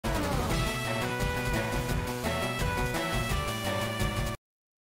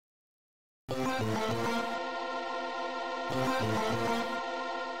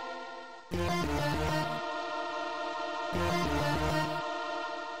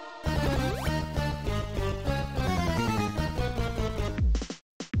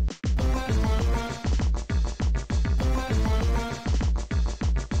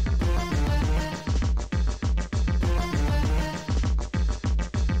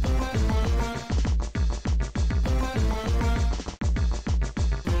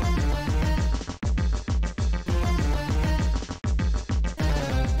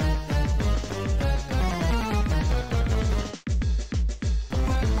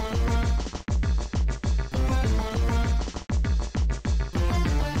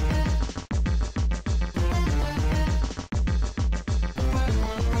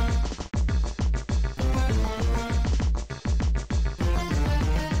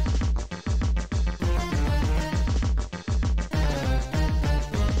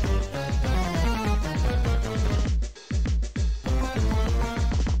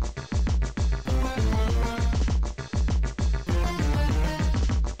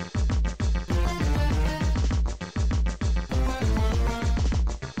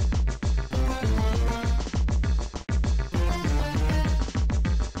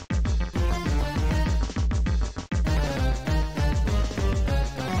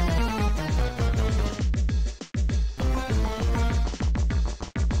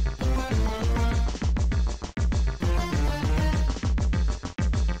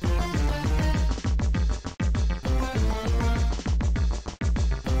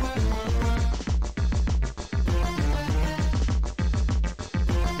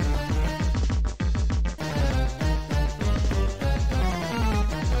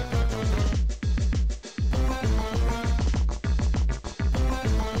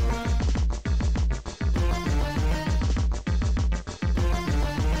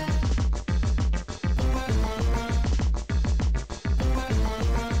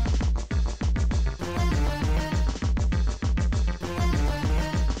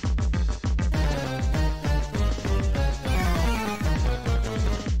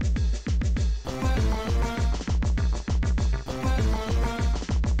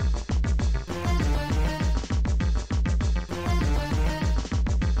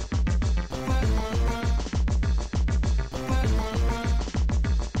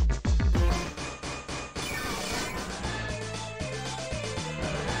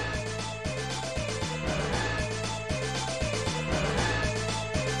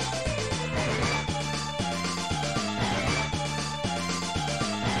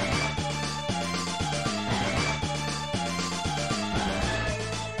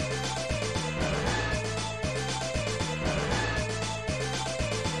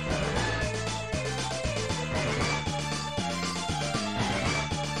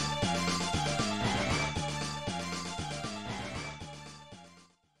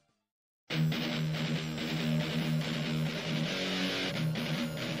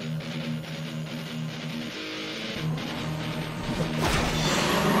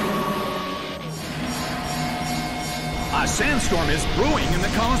A sandstorm is brewing in the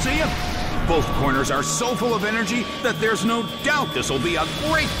Coliseum. Both corners are so full of energy that there's no doubt this will be a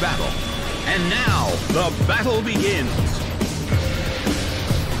great battle. And now, the battle begins.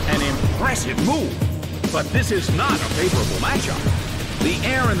 An impressive move, but this is not a favorable matchup. The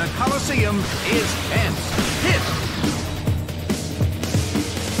air in the Coliseum is tense. Hit!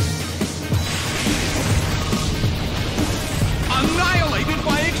 Annihilated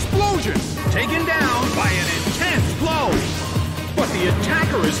by explosion! Taken down by an intense blow! But the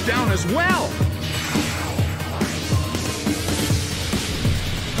attacker is down as well!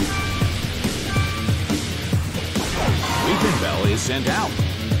 Weepinbell is sent out.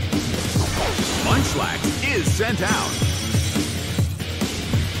 Munchlax is sent out.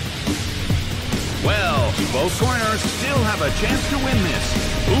 Well, both corners still have a chance to win this.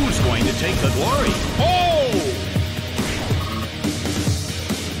 Who's going to take the glory? Oh!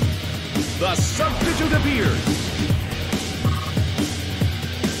 The substitute appears.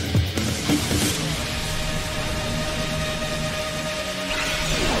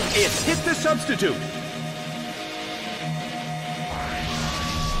 It's hit the substitute.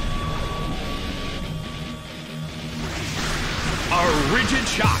 A rigid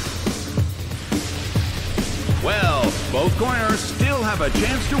shot. Well, both corners still have a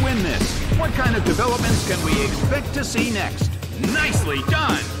chance to win this. What kind of developments can we expect to see next? Nicely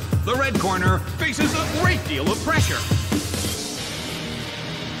done! The red corner faces a great deal of pressure.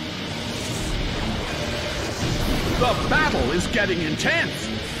 The battle is getting intense.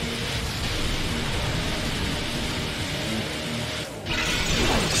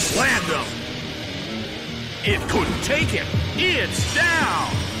 Slammed him. It couldn't take it. It's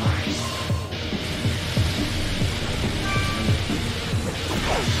down.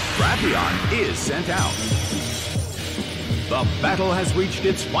 Drapion is sent out. The battle has reached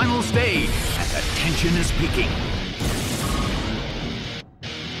its final stage, and the tension is peaking.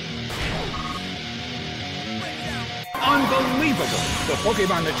 Unbelievable! The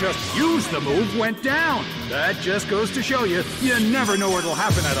Pokemon that just used the move went down. That just goes to show you, you never know what'll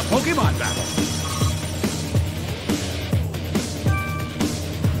happen at a Pokemon battle.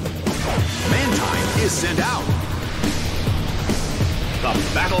 Mantine is sent out. The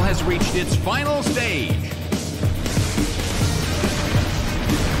battle has reached its final stage.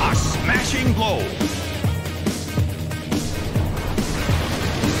 A smashing blow.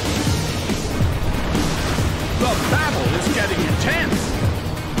 The battle is getting intense.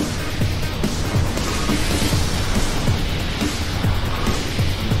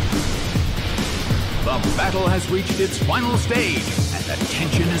 The battle has reached its final stage, and the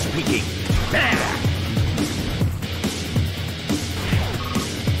tension is peaking. There!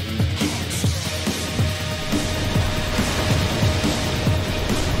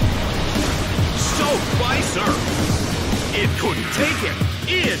 By surf. It couldn't take it.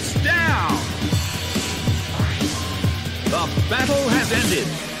 It's down. The battle has ended.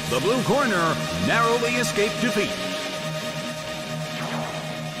 The blue corner narrowly escaped defeat.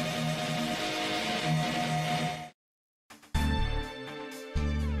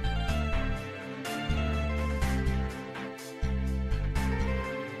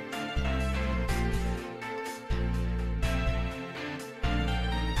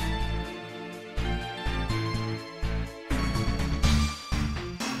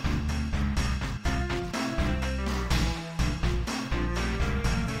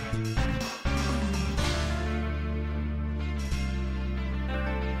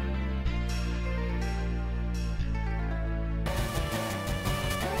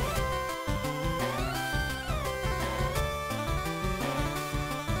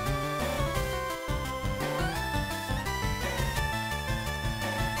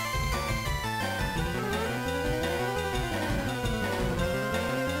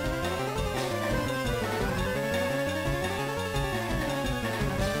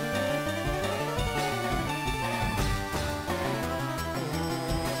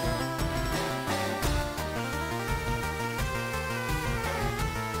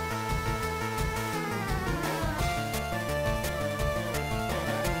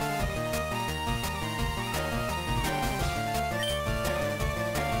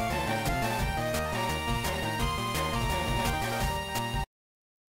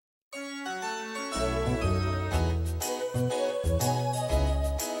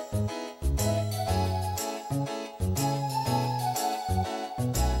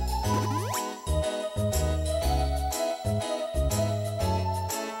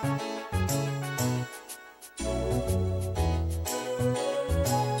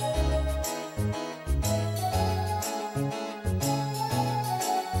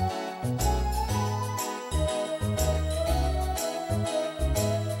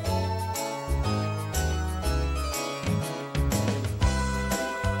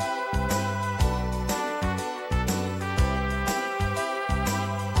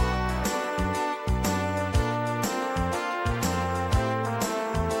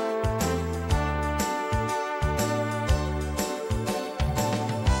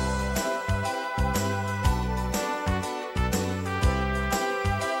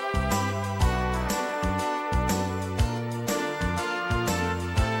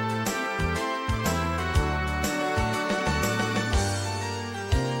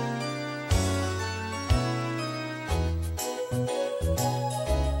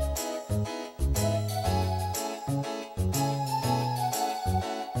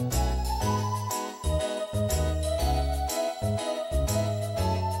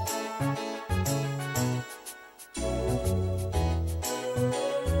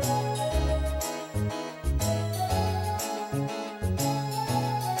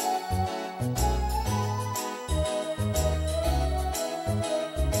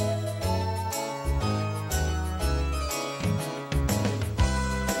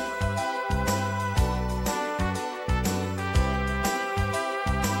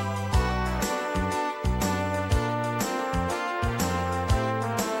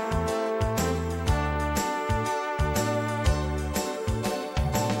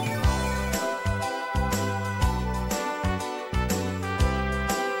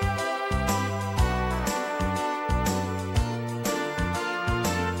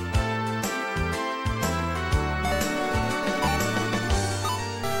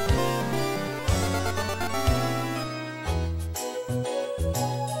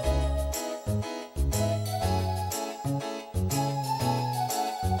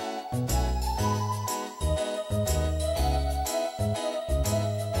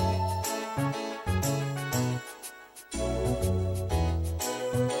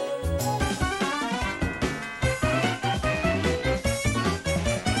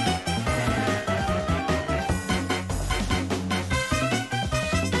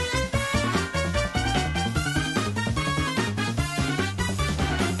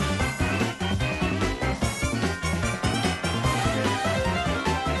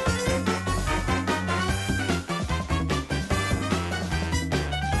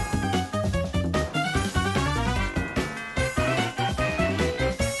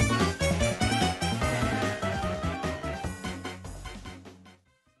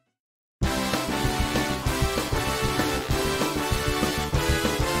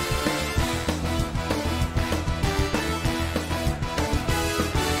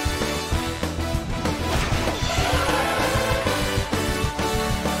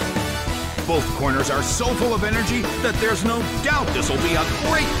 Both corners are so full of energy that there's no doubt this will be a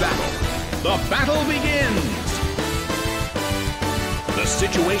great battle. The battle begins! The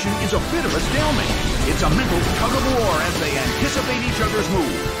situation is a bit of a stalemate. It's a mental tug-of-war as they anticipate each other's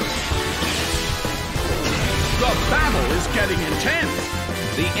move. The battle is getting intense.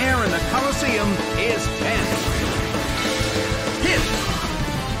 The air in the Colosseum is tense. Hit!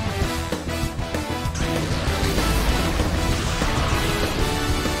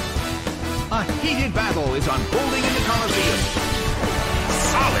 A heated battle is unfolding in the Colosseum.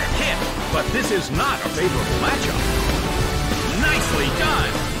 Solid hit, but this is not a favorable matchup. Nicely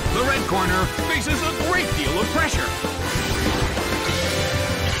done! The red corner faces a great deal of pressure.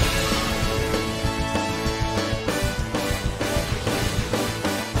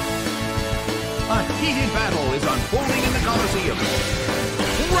 A heated battle is unfolding in the Colosseum.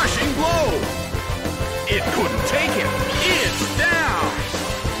 Rushing blow! It couldn't take it. It's down!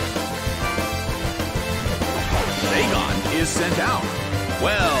 Bagon is sent out.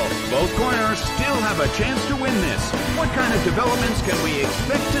 Well, both corners still have a chance to win this. What kind of developments can we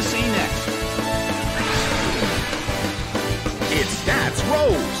expect to see next? Its stats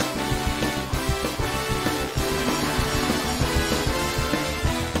rose.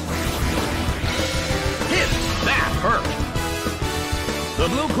 Hit! That hurt. The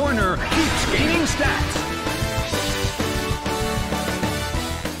blue corner keeps gaining stats.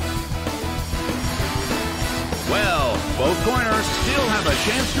 Well, both corners still have a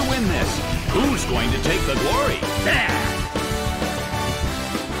chance to win this. Who's going to take the glory?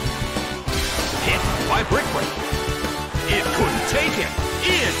 Hit by Brick Break. It couldn't take it.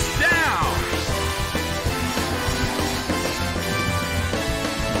 It's down.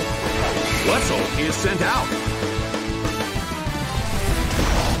 Plusle is sent out.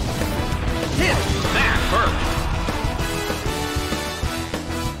 Hit. That hurt.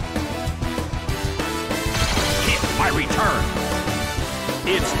 My return.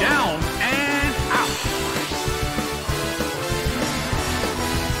 It's down and out.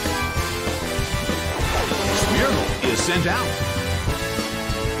 Smeargle is sent out.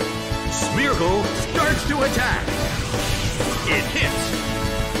 Smeargle starts to attack. It hits.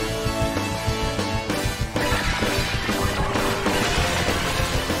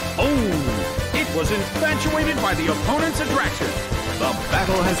 Oh, it was infatuated by the opponent's attraction. The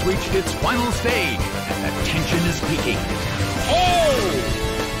battle has reached its final stage, and the tension is peaking. Oh!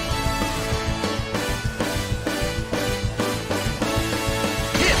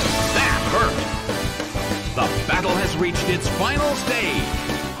 Hit! That hurt! The battle has reached its final stage.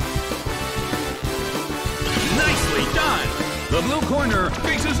 Nicely done! The blue corner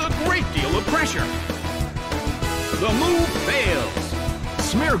faces a great deal of pressure. The move fails.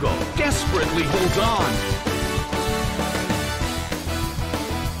 Smeargle desperately holds on.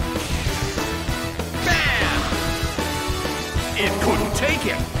 It couldn't take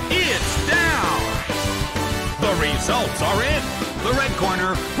it. It's down. The results are in. The red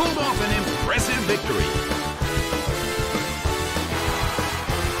corner pulled off an impressive victory.